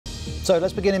So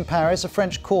let's begin in Paris. A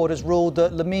French court has ruled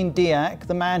that Lamine Diack,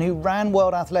 the man who ran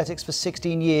world athletics for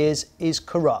 16 years, is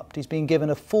corrupt. He's been given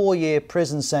a 4-year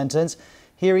prison sentence.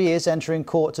 Here he is entering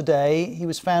court today. He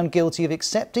was found guilty of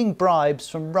accepting bribes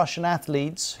from Russian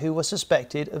athletes who were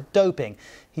suspected of doping.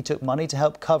 He took money to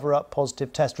help cover up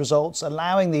positive test results,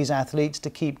 allowing these athletes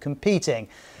to keep competing.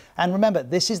 And remember,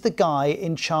 this is the guy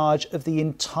in charge of the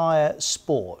entire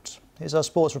sport. Here's our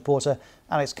sports reporter,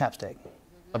 Alex Capstick.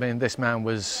 I mean, this man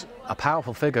was a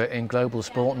powerful figure in global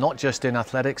sport, not just in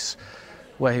athletics,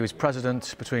 where he was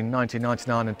president between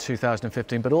 1999 and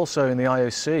 2015, but also in the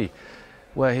IOC,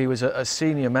 where he was a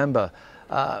senior member.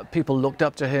 People looked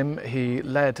up to him. He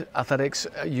led athletics.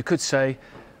 You could say,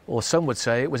 or some would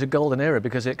say, it was a golden era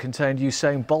because it contained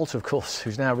Usain Bolt, of course,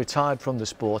 who's now retired from the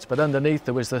sport. But underneath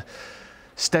there was the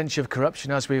stench of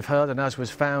corruption, as we've heard, and as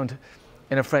was found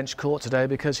in a French court today,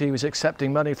 because he was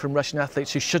accepting money from Russian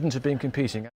athletes who shouldn't have been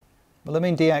competing. Well,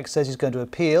 Lamine Diack says he's going to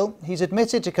appeal. He's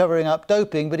admitted to covering up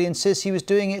doping, but he insists he was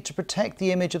doing it to protect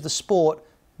the image of the sport,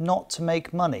 not to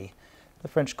make money. The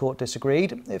French court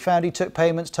disagreed. It found he took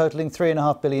payments totalling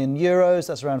 €3.5 billion,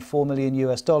 that's around $4 million.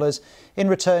 In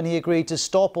return, he agreed to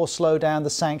stop or slow down the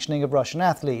sanctioning of Russian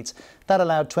athletes. That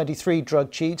allowed 23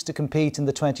 drug cheats to compete in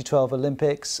the 2012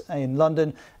 Olympics in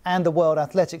London and the World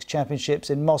Athletics Championships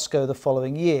in Moscow the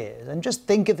following year. And just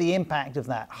think of the impact of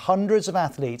that. Hundreds of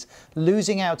athletes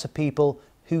losing out to people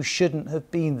who shouldn't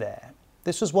have been there.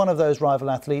 This was one of those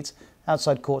rival athletes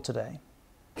outside court today.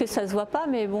 You can't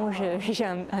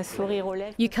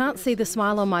see the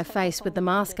smile on my face with the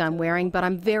mask I'm wearing, but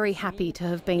I'm very happy to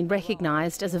have been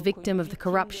recognised as a victim of the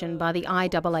corruption by the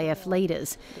IAAF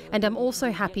leaders. And I'm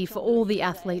also happy for all the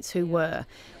athletes who were.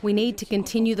 We need to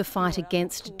continue the fight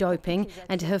against doping,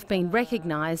 and to have been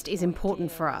recognised is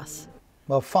important for us.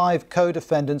 Well, 5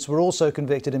 co-defendants were also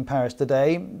convicted in Paris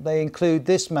today. They include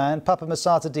this man, Papa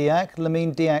Massata Diack,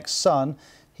 Lamine Diack's son.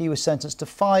 He was sentenced to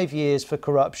 5 years for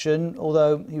corruption,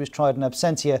 although he was tried in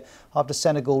absentia after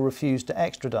Senegal refused to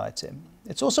extradite him.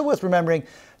 It's also worth remembering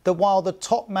that while the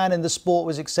top man in the sport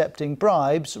was accepting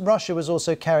bribes, Russia was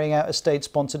also carrying out a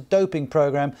state-sponsored doping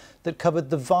program that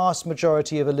covered the vast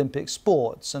majority of Olympic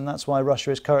sports, and that's why Russia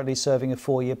is currently serving a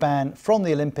 4-year ban from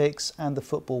the Olympics and the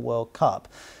Football World Cup.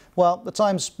 Well, the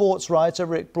Times sports writer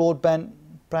Rick Broadbent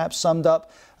perhaps summed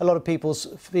up a lot of people's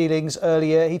feelings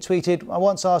earlier. He tweeted, "I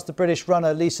once asked the British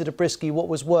runner Lisa Dobrysky what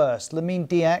was worse, Lamine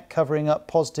Diack covering up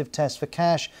positive tests for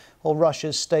cash or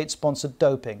Russia's state-sponsored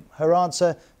doping. Her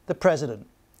answer, the president.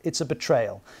 It's a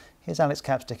betrayal." Here's Alex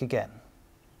Capstick again.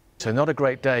 So not a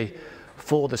great day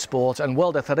for the sport, and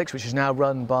World Athletics, which is now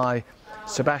run by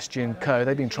Sebastian Coe,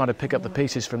 they've been trying to pick up the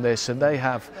pieces from this, and they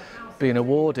have been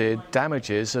awarded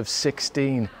damages of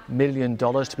 $16 million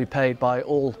to be paid by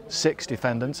all 6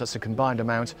 defendants. That's a combined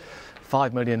amount.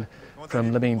 $5 million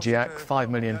from Lamine Diack, $5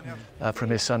 million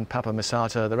from his son Papa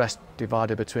Massata, the rest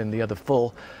divided between the other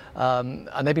 4. And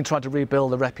they've been trying to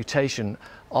rebuild the reputation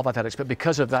of athletics, but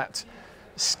because of that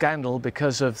scandal,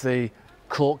 because of the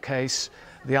court case,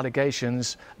 the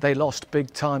allegations, they lost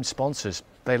big-time sponsors.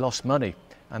 They lost money.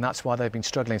 And that's why they've been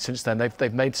struggling since then.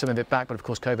 They've made some of it back, but of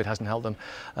course COVID hasn't helped them.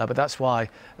 But that's why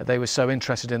they were so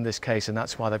interested in this case, and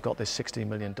that's why they've got this $16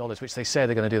 million, which they say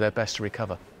they're going to do their best to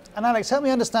recover. And Alex, help me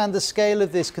understand the scale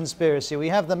of this conspiracy. We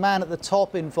have the man at the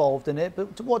top involved in it,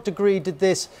 but to what degree did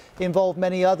this involve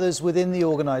many others within the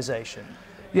organisation?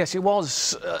 Yes, it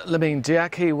was Lamine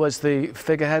Diack. He was the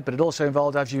figurehead, but it also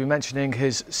involved, as you were mentioning,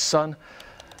 his son,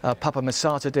 Papa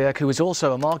Massata Diack, who was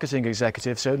also a marketing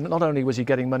executive. So not only was he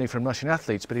getting money from Russian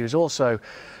athletes, but he was also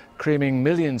creaming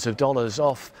millions of dollars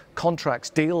off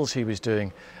contracts, deals he was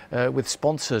doing with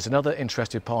sponsors and other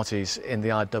interested parties in the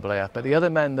IAAF. But the other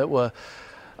men that were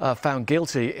found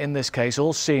guilty in this case,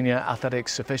 all senior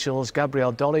athletics officials.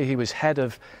 Gabriel Dolly, he was head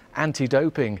of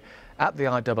anti-doping at the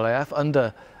IAAF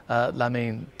under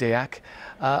Lamine Diack,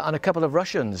 and a couple of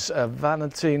Russians,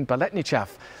 Valentin Baletnichev.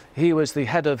 He was the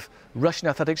head of Russian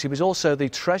athletics. He was also the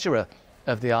treasurer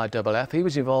of the IAAF. He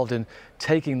was involved in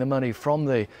taking the money from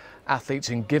the athletes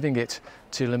and giving it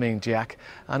to Lamine Diack.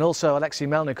 And also Alexei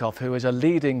Melnikov, who is a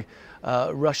leading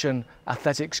Russian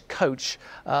athletics coach.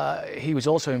 He was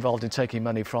also involved in taking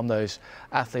money from those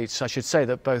athletes. I should say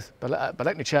that both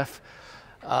Baletnichev,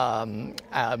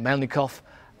 Melnikov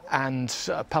and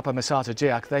Papa Massata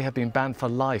Diack, they have been banned for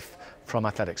life from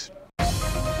athletics.